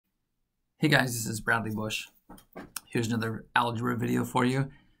Hey guys, this is Bradley Bush. Here's another algebra video for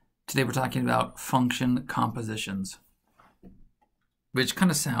you. Today we're talking about function compositions, which kind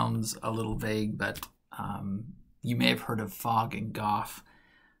of sounds a little vague, but you may have heard of FoG and GoF.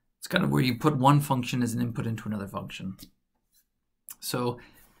 It's kind of where you put one function as an input into another function. So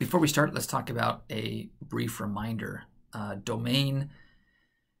before we start, let's talk about a brief reminder. Domain,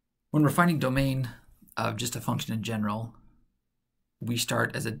 when we're finding domain of just a function in general, we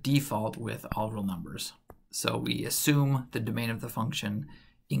start as a default with all real numbers. So we assume the domain of the function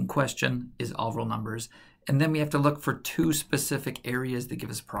in question is all real numbers, and then we have to look for two specific areas that give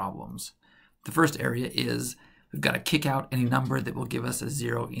us problems. The first area is we've got to kick out any number that will give us a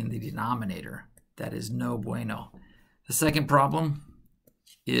 0 in the denominator. That is no bueno. The second problem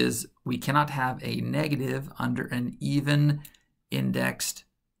is we cannot have a negative under an even indexed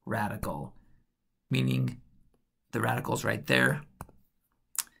radical, meaning the radical is right there.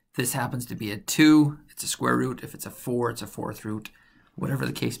 This happens to be a 2, it's a square root. If it's a 4, it's a fourth root. Whatever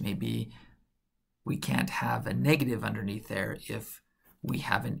the case may be, we can't have a negative underneath there if we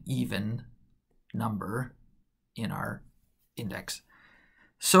have an even number in our index.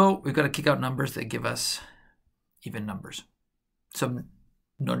 So we've got to kick out numbers that give us even numbers. So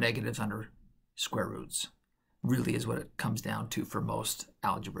no negatives under square roots really is what it comes down to for most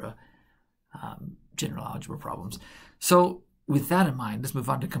algebra, general algebra problems. So with that in mind, let's move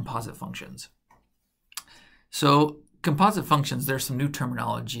on to composite functions. So composite functions, there's some new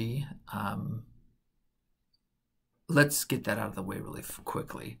terminology. Let's get that out of the way really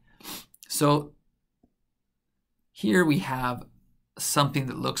quickly. So here we have something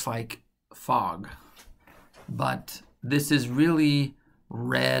that looks like FoG, but this is really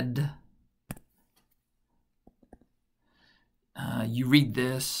red. You read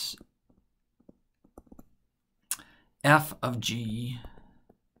this, f of g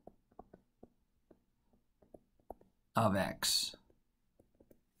of x.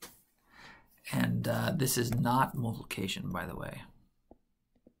 And this is not multiplication, by the way.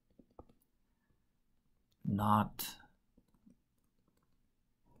 Not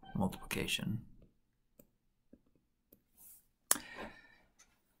multiplication.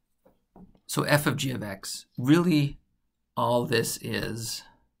 So f of g of x, really all this is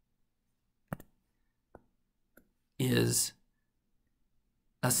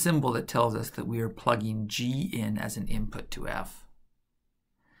a symbol that tells us that we are plugging g in as an input to f.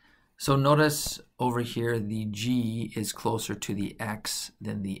 So notice over here the g is closer to the x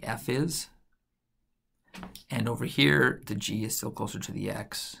than the f is. And over here the g is still closer to the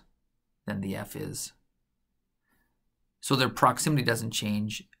x than the f is. So their proximity doesn't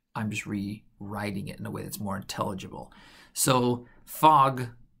change. I'm just rewriting it in a way that's more intelligible. So FoG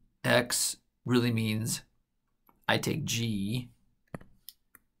x really means I take g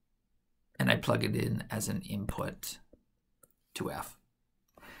and I plug it in as an input to f.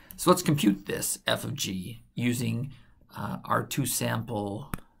 So let's compute this f of g using our two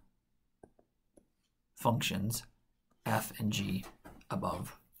sample functions, f and g,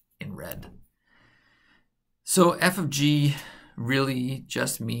 above in red. So f of g really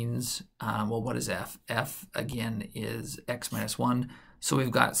just means, well, what is f? F, again, is x minus 1. So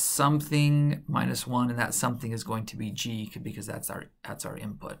we've got something minus 1, and that something is going to be g because that's our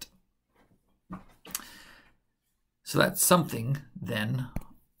input. So that something then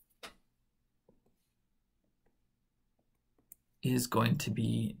is going to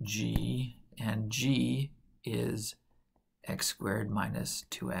be g, and g is x squared minus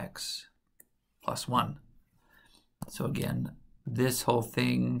 2x plus 1. So again, this whole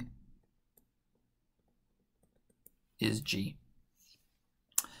thing is g.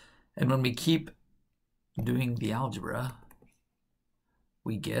 And when we keep doing the algebra,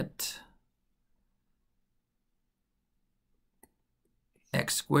 we get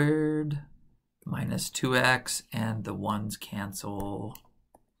x squared minus 2x, and the 1's cancel.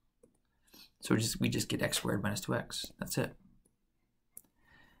 So we just get x squared minus 2x. That's it.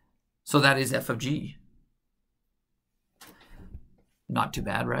 So that is f of g. Not too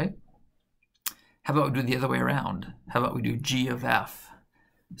bad, right? How about we do the other way around? How about we do g of f?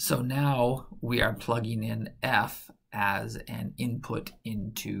 So now we are plugging in f as an input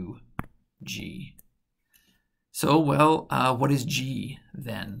into g. So, well, what is g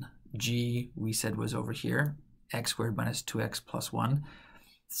then? G, we said, was over here, x squared minus 2x plus 1.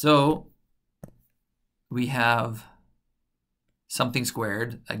 So we have something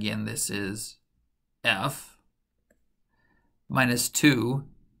squared. Again, this is f minus 2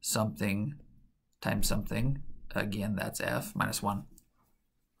 something times something. Again, that's f minus 1.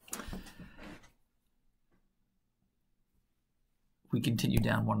 We continue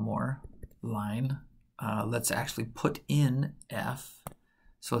down one more. line. Let's actually put in f.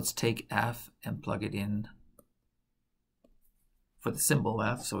 So let's take f and plug it in for the symbol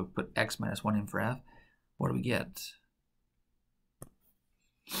f. So we put x minus 1 in for f. What do we get?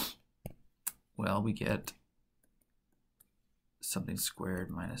 Well, we get something squared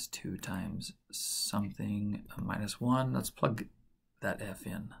minus 2 times something minus 1. Let's plug that f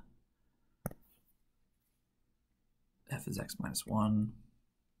in. F is x minus 1.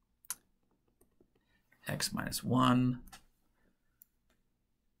 X minus 1.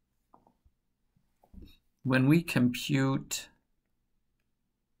 When we compute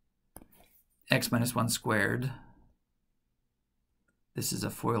x minus 1 squared, this is a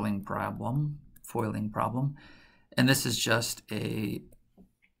foiling problem, and this is just a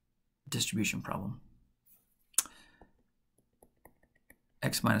distribution problem.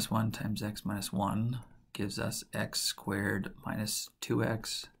 X minus 1 times x minus 1 gives us x squared minus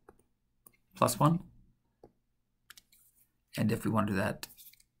 2x plus 1. And if we want to do that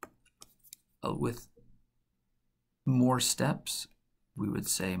with more steps, we would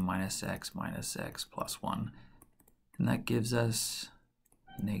say minus x plus 1. And that gives us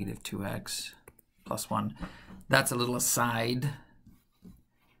negative 2x plus 1. That's a little aside.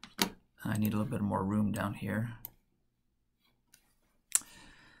 I need a little bit more room down here.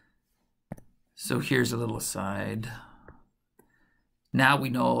 So here's a little aside. Now we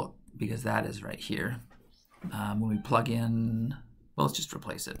know, because that is right here, when we plug in, well, let's just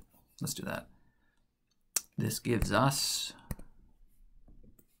replace it. Let's do that. This gives us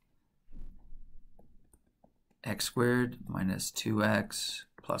x squared minus 2x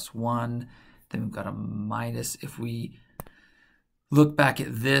plus 1. Then we've got a minus. If we look back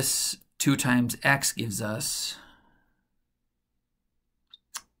at this, 2 times x gives us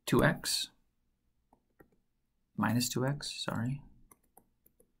 2x. Minus 2x, sorry.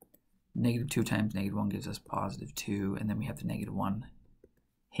 Negative 2 times negative 1 gives us positive 2, and then we have the negative 1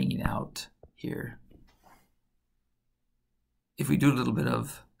 hanging out here. If we do a little bit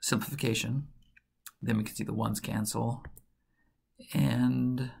of simplification, then we can see the 1's cancel,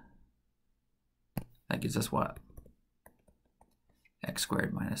 and that gives us what? X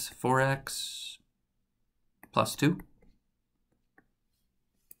squared minus 4x plus 2.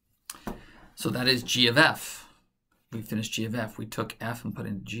 So that is g of f. We finished g of f. We took f and put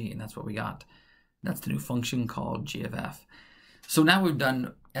in g, and that's what we got. That's the new function called g of f. So now we've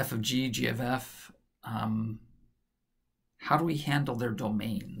done f of g, g of f. How do we handle their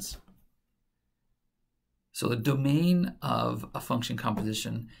domains? So the domain of a function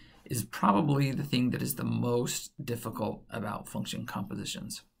composition is probably the thing that is the most difficult about function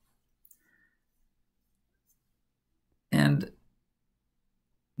compositions. And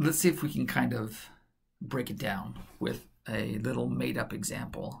let's see if we can kind of break it down with a little made-up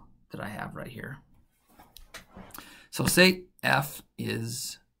example that I have right here. So say f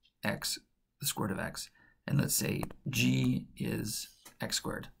is x, the square root of x, and let's say g is x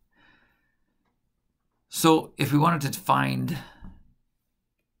squared. So if we wanted to find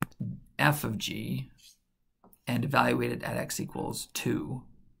f of g and evaluate it at x equals 2,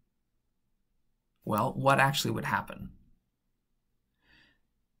 well, what actually would happen?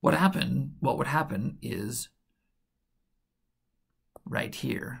 What would happen is right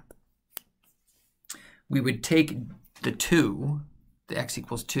here. We would take the 2, the x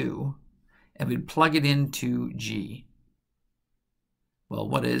equals 2, and we'd plug it into g. Well,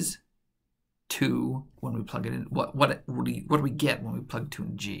 what is 2 when we plug it in? What do we get when we plug 2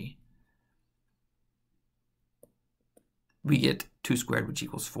 in g? We get 2 squared, which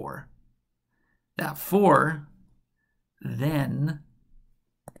equals 4. That 4 then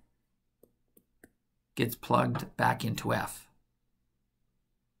gets plugged back into f.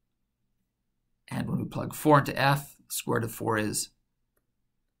 And when we plug 4 into f, the square root of 4 is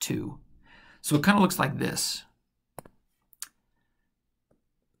 2. So it kind of looks like this.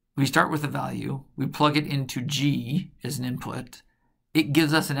 We start with a value, we plug it into g as an input, it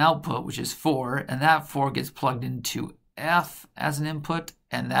gives us an output, which is 4, and that 4 gets plugged into f as an input,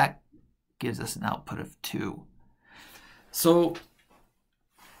 and that gives us an output of 2. So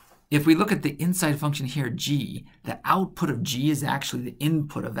if we look at the inside function here, g, the output of g is actually the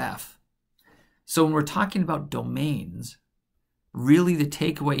input of f. So when we're talking about domains, really the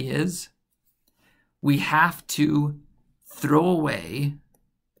takeaway is we have to throw away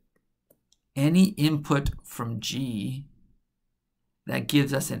any input from g that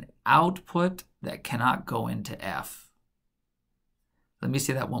gives us an output that cannot go into f. Let me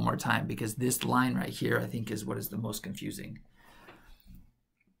say that one more time, because this line right here I think is what is the most confusing.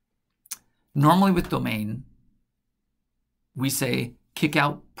 Normally with domain, we say kick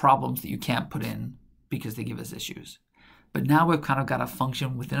out problems that you can't put in because they give us issues. But now we've kind of got a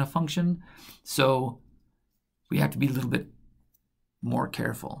function within a function, so we have to be a little bit more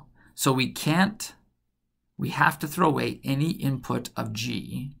careful. So we have to throw away any input of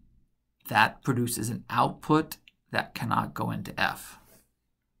G that produces an output that cannot go into F.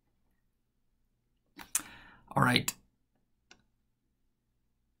 All right,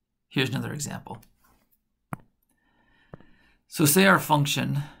 here's another example. So say our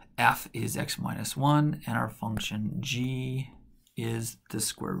function f is x minus 1, and our function g is the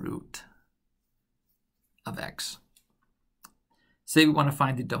square root of x. Say we want to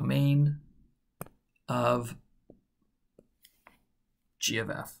find the domain of g of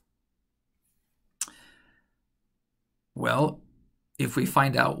f. Well, if we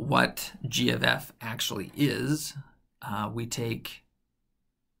find out what g of f actually is, we take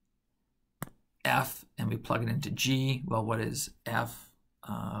f and we plug it into g. Well, what is f?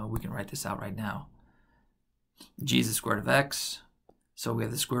 We can write this out right now. G is the square root of x, so we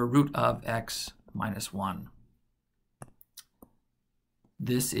have the square root of x minus 1.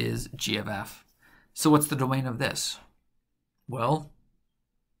 This is g of f. So what's the domain of this? Well,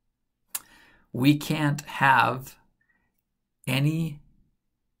 we can't have any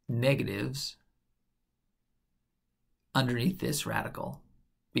negatives underneath this radical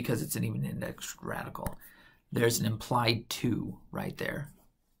because it's an even indexed radical. There's an implied 2 right there,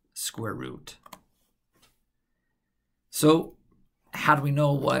 square root. So how do we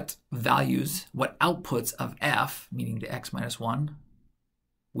know what values, what outputs of f, meaning the x minus 1,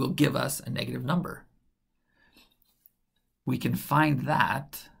 will give us a negative number? We can find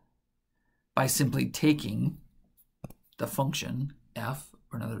that by simply taking the function f,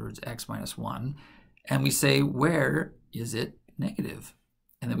 or in other words, x minus 1, and we say, where is it negative?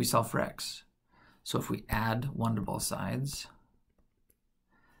 And then we solve for x. So if we add 1 to both sides,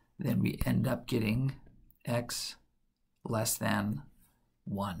 then we end up getting x less than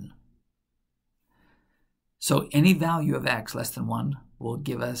 1. So any value of x less than 1 will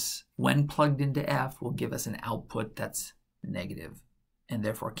give us, when plugged into f, will give us an output that's negative and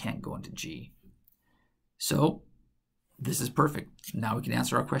therefore can't go into g. So this is perfect. Now we can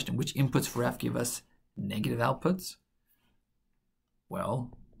answer our question. Which inputs for f give us negative outputs?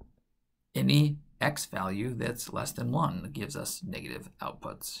 Well, any x value that's less than 1 gives us negative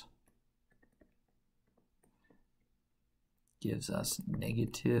outputs. Gives us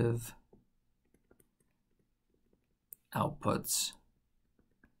negative outputs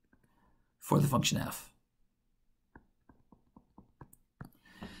for the function f.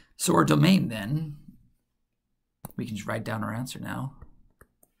 So our domain then, we can just write down our answer now.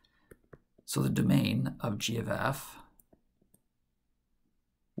 So the domain of g of f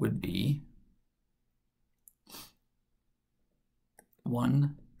would be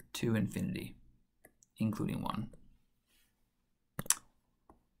 1 to infinity, including 1.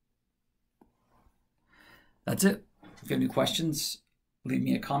 That's it. If you have any questions, leave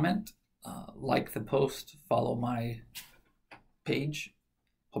me a comment. Like the post, follow my page.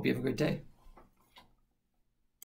 Hope you have a great day.